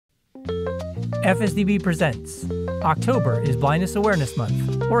FSDB presents October is Blindness Awareness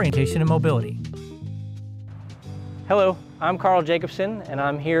Month, Orientation and Mobility. Hello, I'm Carl Jacobson and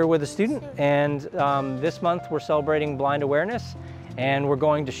I'm here with a student, and this month we're celebrating blind awareness, and we're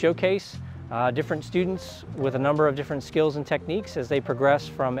going to showcase different students with a number of different skills and techniques as they progress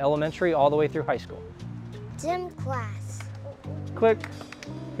from elementary all the way through high school. Gym class. Click.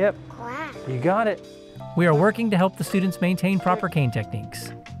 Yep. Class. You got it. We are working to help the students maintain proper cane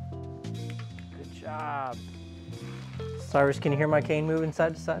techniques. Good job. Cyrus, can you hear my cane moving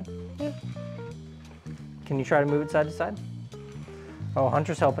side to side? Yeah. Can you try to move it side to side? Oh,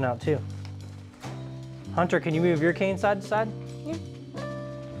 Hunter's helping out too. Hunter, can you move your cane side to side? Yeah.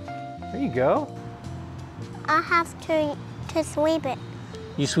 There you go. I have to sweep it.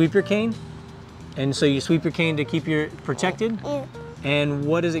 You sweep your cane? And so you sweep your cane to keep you protected? Yeah. And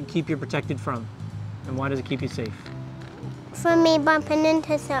what does it keep you protected from? And why does it keep you safe? From me bumping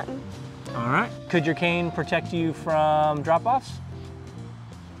into something. All right. Could your cane protect you from drop-offs?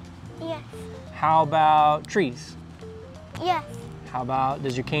 Yes. How about trees? Yes. How about,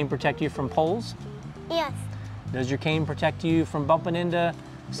 does your cane protect you from poles? Yes. Does your cane protect you from bumping into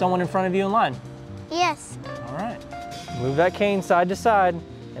someone in front of you in line? Yes. All right. Move that cane side to side.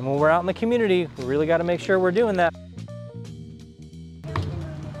 And when we're out in the community, we really got to make sure we're doing that.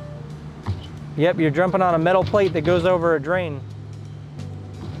 Yep, you're jumping on a metal plate that goes over a drain.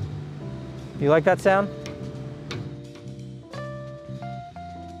 You like that sound?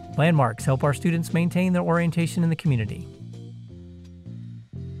 Landmarks help our students maintain their orientation in the community.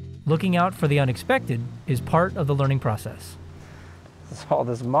 Looking out for the unexpected is part of the learning process. It's all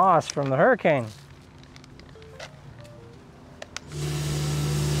this moss from the hurricane.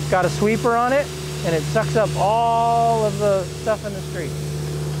 Got a sweeper on it, and it sucks up all of the stuff in the street.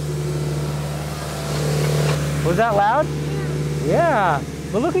 Was that loud? Yeah.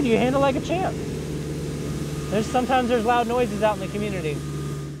 But look at you, handle like a champ. Sometimes there's loud noises out in the community.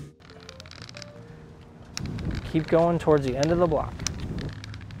 Keep going towards the end of the block.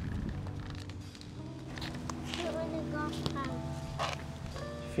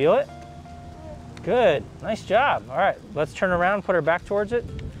 Feel it? Good. Nice job. All right, let's turn around, put her back towards it.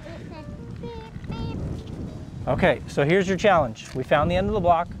 Okay, so here's your challenge. We found the end of the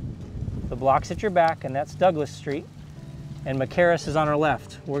block. The block's at your back, and that's Douglas Street. And McCarris is on our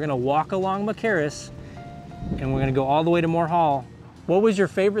left. We're gonna walk along McCarris, and we're gonna go all the way to Moore Hall. What was your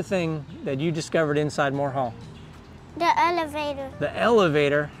favorite thing that you discovered inside Moore Hall? The elevator. The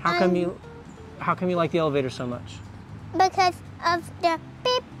elevator? How come you like the elevator so much? Because of the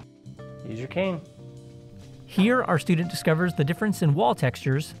beep. Use your cane. Here, our student discovers the difference in wall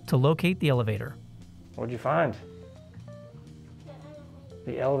textures to locate the elevator. What'd you find?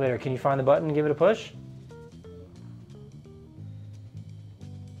 The elevator. Can you find the button and give it a push?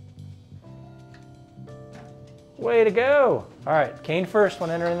 Way to go. All right, cane first when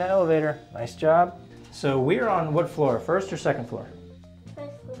entering the elevator. Nice job. So we're on what floor? First or second floor?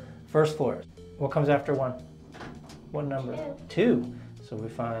 First floor. First floor. What comes after one? What number? 2. So we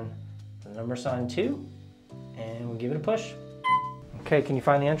find the number sign 2 and we'll give it a push. Okay, can you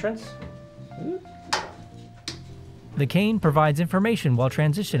find the entrance? Ooh. The cane provides information while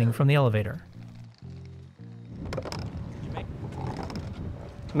transitioning from the elevator.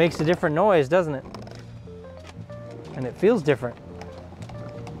 Makes a different noise, doesn't it? And it feels different.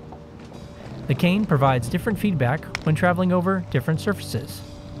 The cane provides different feedback when traveling over different surfaces.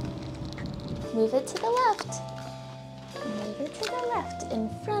 Move it to the left. Move it to the left in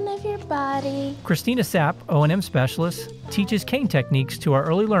front of your body. Christina Sapp, O&M specialist, teaches cane techniques to our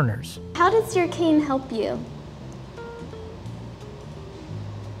early learners. How does your cane help you?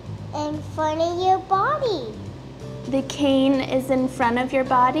 In front of your body. The cane is in front of your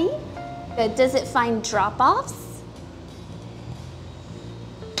body. Good. Does it find drop-offs?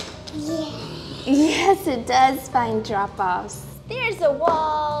 Yeah. Yes, it does find drop-offs. There's a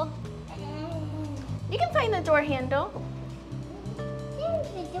wall. You can find the door handle. There's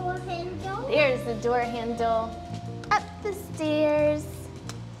the door handle. There's the door handle. Up the stairs.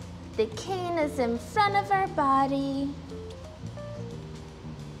 The cane is in front of our body.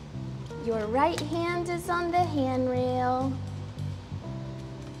 Your right hand is on the handrail.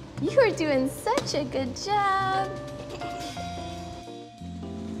 You are doing such a good job.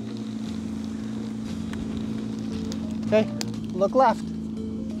 Okay, look left.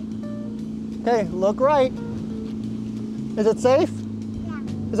 Okay, look right. Is it safe? Yeah.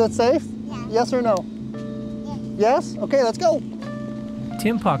 Is it safe? Yeah. Yes or no? Yes. Yes? Okay, let's go.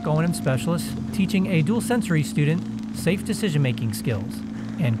 Tim Puck, O&M specialist, teaching a dual sensory student safe decision-making skills,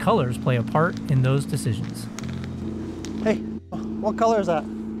 and colors play a part in those decisions. Hey, what color is that?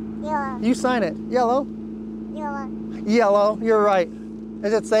 Yellow. You sign it. Yellow. Yellow. Yellow, you're right.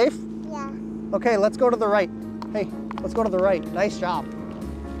 Is it safe? Yeah. Okay, let's go to the right. Hey, let's go to the right. Nice job.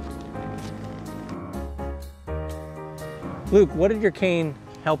 Luke, what did your cane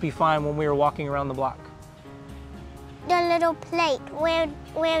help you find when we were walking around the block? The little plate where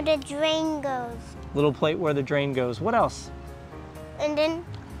the drain goes. Little plate where the drain goes. What else? And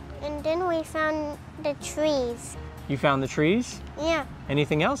then we found the trees. You found the trees? Yeah,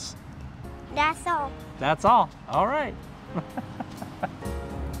 Anything else? that's all. That's all. All right.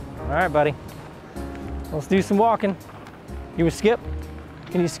 All right, buddy. Let's do some walking. You would skip?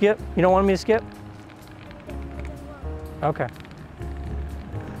 Can you skip? You don't want me to skip? Okay.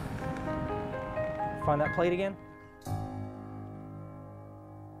 Find that plate again?